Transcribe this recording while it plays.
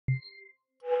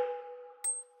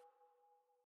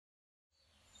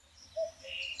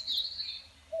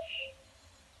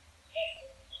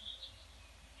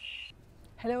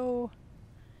Hello,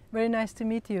 very nice to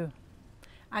meet you.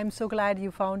 I'm so glad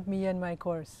you found me and my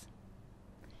course.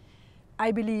 I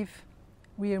believe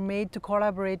we are made to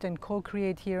collaborate and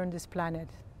co-create here on this planet.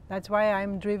 That's why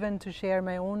I'm driven to share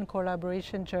my own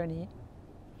collaboration journey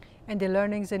and the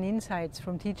learnings and insights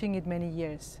from teaching it many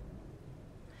years.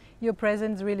 Your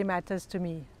presence really matters to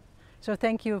me, so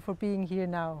thank you for being here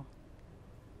now.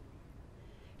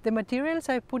 The materials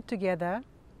I've put together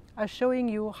are showing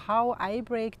you how I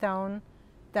break down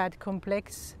that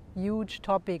complex, huge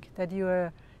topic that you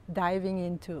are diving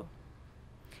into.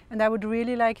 And I would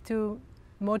really like to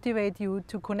motivate you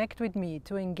to connect with me,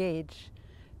 to engage,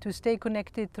 to stay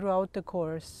connected throughout the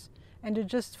course, and to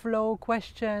just flow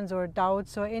questions or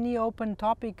doubts or any open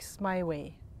topics my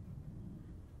way.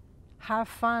 Have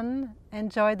fun,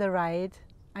 enjoy the ride,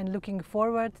 and looking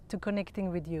forward to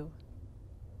connecting with you.